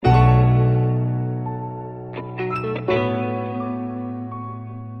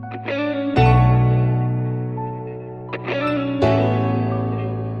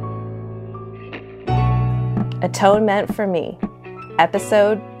Tone Meant for Me,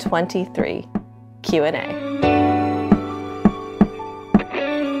 Episode 23, Q&A.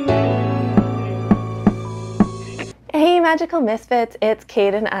 Hey Magical Misfits, it's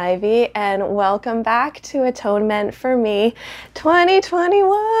Kate and Ivy, and welcome back to A Tone Meant for Me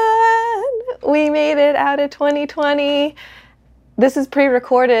 2021. We made it out of 2020. This is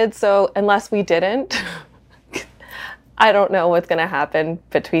pre-recorded, so unless we didn't, I don't know what's going to happen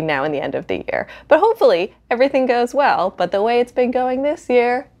between now and the end of the year. But hopefully everything goes well. But the way it's been going this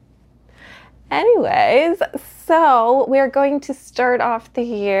year. Anyways, so we're going to start off the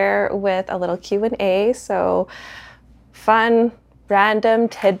year with a little Q&A. So fun, random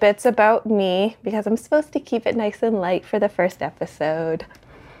tidbits about me, because I'm supposed to keep it nice and light for the first episode.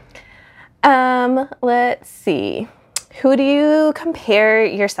 Let's see. Who do you compare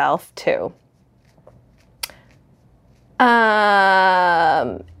yourself to?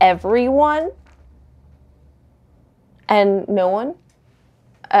 Everyone and no one.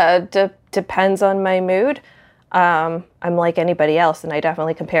 Depends on my mood. I'm like anybody else, and I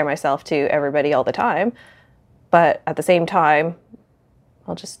definitely compare myself to everybody all the time. But at the same time,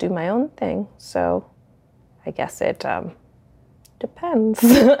 I'll just do my own thing. So I guess it depends.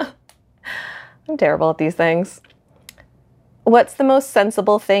 I'm terrible at these things. What's the most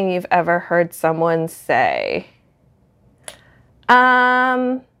sensible thing you've ever heard someone say?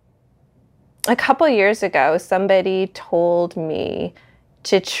 A couple years ago, somebody told me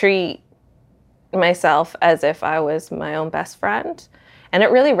to treat myself as if I was my own best friend. And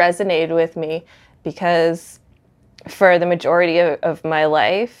it really resonated with me because for the majority of my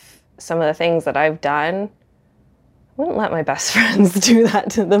life, some of the things that I've done, I wouldn't let my best friends do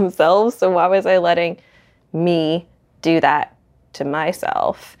that to themselves. So why was I letting me do that to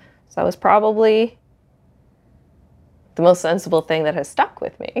myself? So that was probably the most sensible thing that has stuck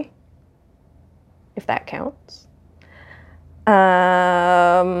with me, if that counts.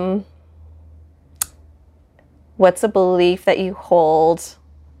 What's a belief that you hold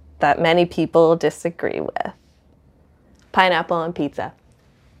that many people disagree with? Pineapple on pizza.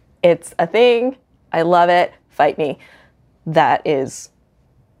 It's a thing. I love it. Fight me. That is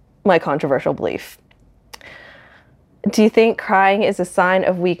my controversial belief. Do you think crying is a sign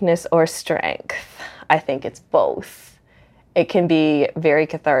of weakness or strength? I think it's both. It can be very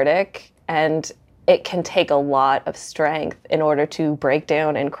cathartic, and it can take a lot of strength in order to break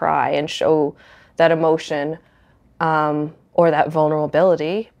down and cry and show that emotion or that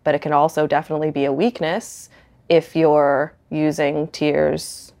vulnerability. But it can also definitely be a weakness if you're using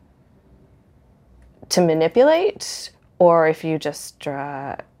tears to manipulate, or if you just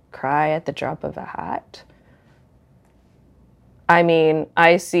cry at the drop of a hat. I mean,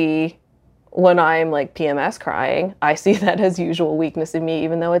 I see when I'm like PMS crying, I see that as usual weakness in me,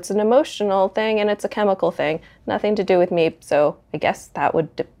 even though it's an emotional thing and it's a chemical thing. Nothing to do with me, so I guess that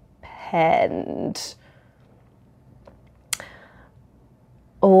would depend.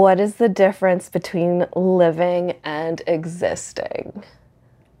 What is the difference between living and existing?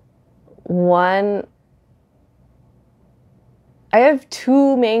 I have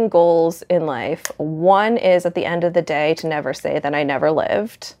two main goals in life. One is at the end of the day to never say that I never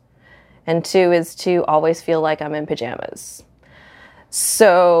lived. And two is to always feel like I'm in pajamas.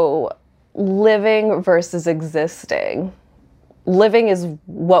 So living versus existing. Living is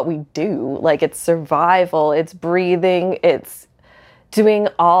what we do. Like, it's survival, it's breathing, it's doing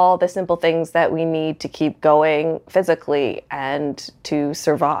all the simple things that we need to keep going physically and to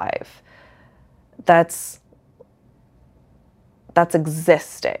survive. That's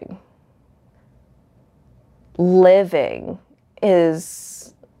existing. Living is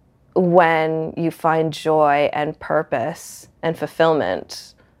when you find joy and purpose and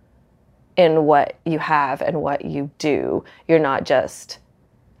fulfillment in what you have and what you do. You're not just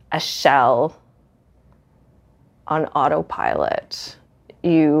a shell on autopilot.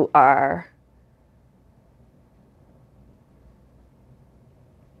 You are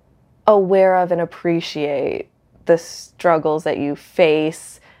aware of and appreciate the struggles that you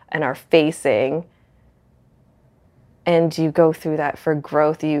face and are facing. And you go through that for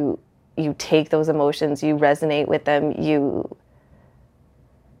growth. You take those emotions, you resonate with them, you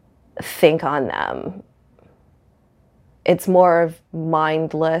think on them. It's more of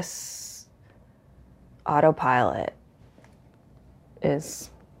mindless autopilot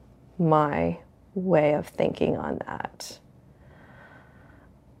is my way of thinking on that.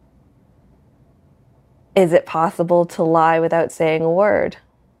 Is it possible to lie without saying a word?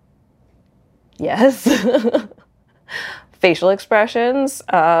 Yes. Facial expressions,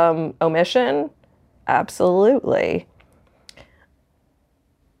 omission, absolutely.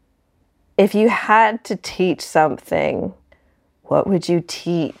 If you had to teach something, what would you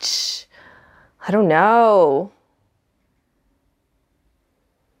teach? I don't know.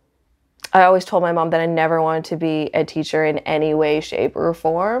 I always told my mom that I never wanted to be a teacher in any way, shape, or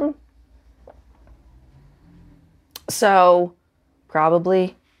form. So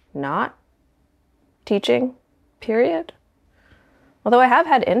probably not teaching, period. Although I have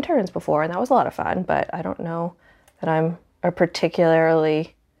had interns before, and that was a lot of fun, but I don't know that I'm a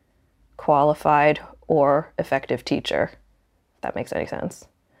particularly qualified or effective teacher, if that makes any sense.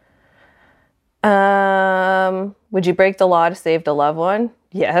 Would you break the law to save a loved one?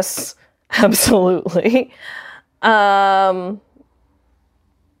 Yes, absolutely. Would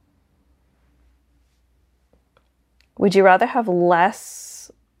you rather have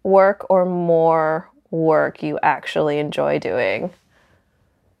less work or more work you actually enjoy doing?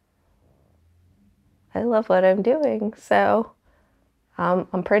 I love what I'm doing, so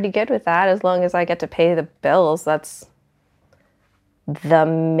I'm pretty good with that as long as I get to pay the bills. That's the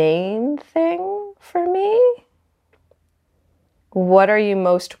main thing for me. What are you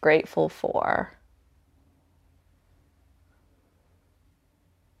most grateful for?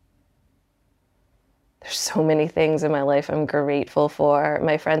 There's so many things in my life I'm grateful for.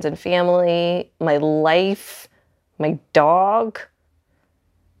 My friends and family, my life, my dog.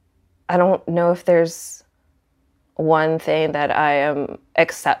 I don't know if there's one thing that I am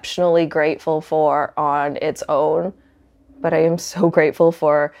exceptionally grateful for on its own, but I am so grateful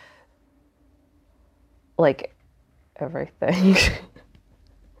for like everything.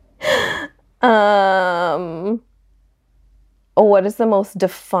 What is the most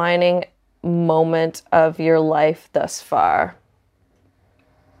defining moment of your life thus far?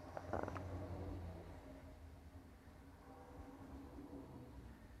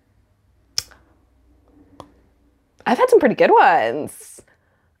 I've had some pretty good ones.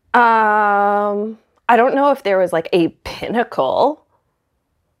 I don't know if there was like a pinnacle,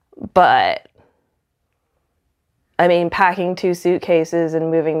 but I mean, packing 2 suitcases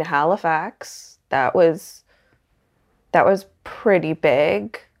and moving to Halifax, that was pretty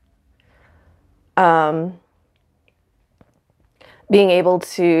big. Being able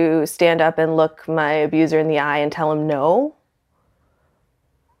to stand up and look my abuser in the eye and tell him no,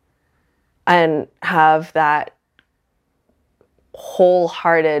 and have that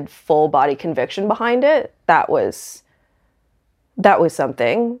wholehearted, full body conviction behind it, that was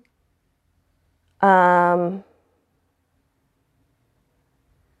something. And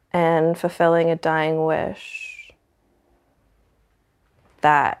fulfilling a dying wish.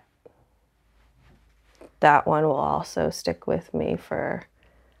 That one will also stick with me forever.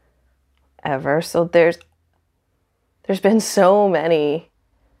 So there's been so many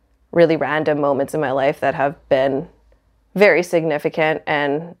really random moments in my life that have been very significant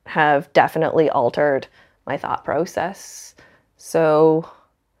and have definitely altered my thought process. So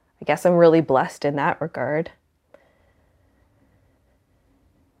I guess I'm really blessed in that regard.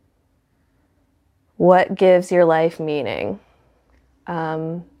 What gives your life meaning?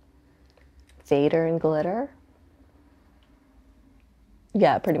 Vader and glitter?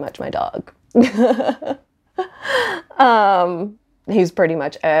 Yeah, pretty much my dog. He's pretty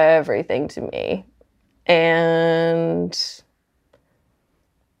much everything to me. And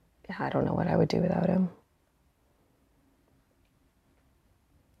yeah, I don't know what I would do without him.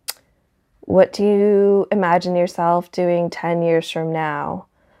 What do you imagine yourself doing 10 years from now?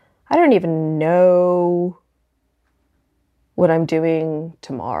 I don't even know what I'm doing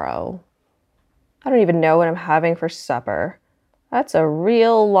tomorrow. I don't even know what I'm having for supper. That's a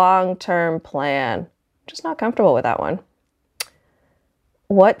real long-term plan. Just not comfortable with that one.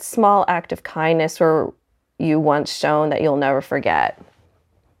 What small act of kindness were you once shown that you'll never forget?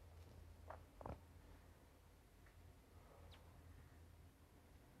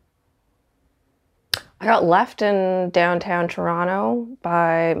 I got left in downtown Toronto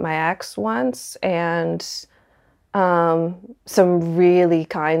by my ex once, and some really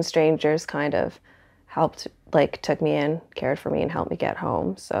kind strangers kind of helped, like took me in, cared for me, and helped me get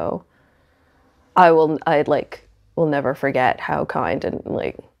home. So I will never forget how kind and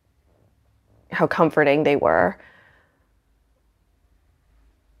like how comforting they were.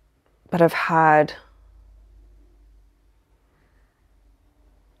 But I've had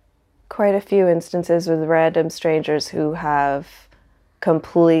quite a few instances with random strangers who have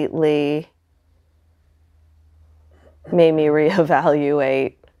completely made me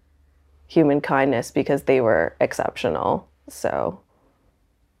reevaluate human kindness because they were exceptional. So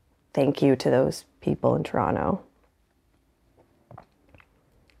thank you to those people in Toronto.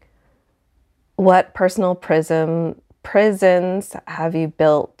 What personal prisons have you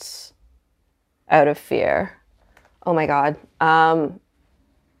built out of fear? Oh my God. A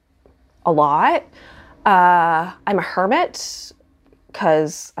lot. I'm a hermit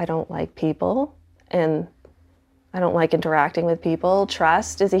because I don't like people and I don't like interacting with people.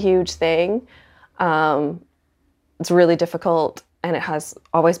 Trust is a huge thing. It's really difficult, and it has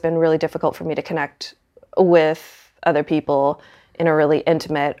always been really difficult for me to connect with other people in a really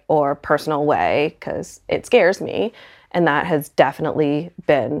intimate or personal way because it scares me. And that has definitely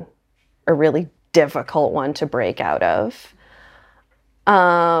been a really difficult one to break out of.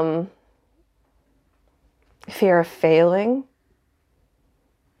 Fear of failing,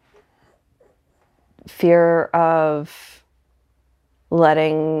 fear of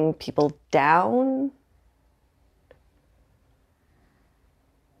letting people down,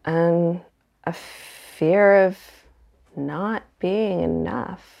 and a fear of not being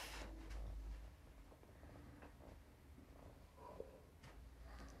enough.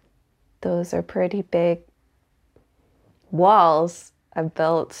 Those are pretty big walls I've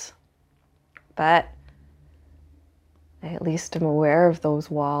built, but I at least am aware of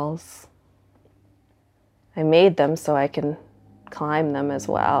those walls. I made them so I can climb them as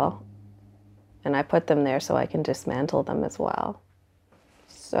well, and I put them there so I can dismantle them as well.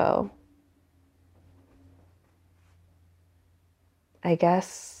 So I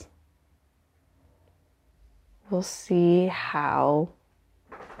guess we'll see how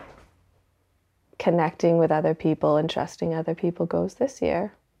connecting with other people and trusting other people goes this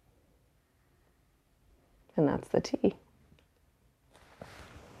year. And that's the tea.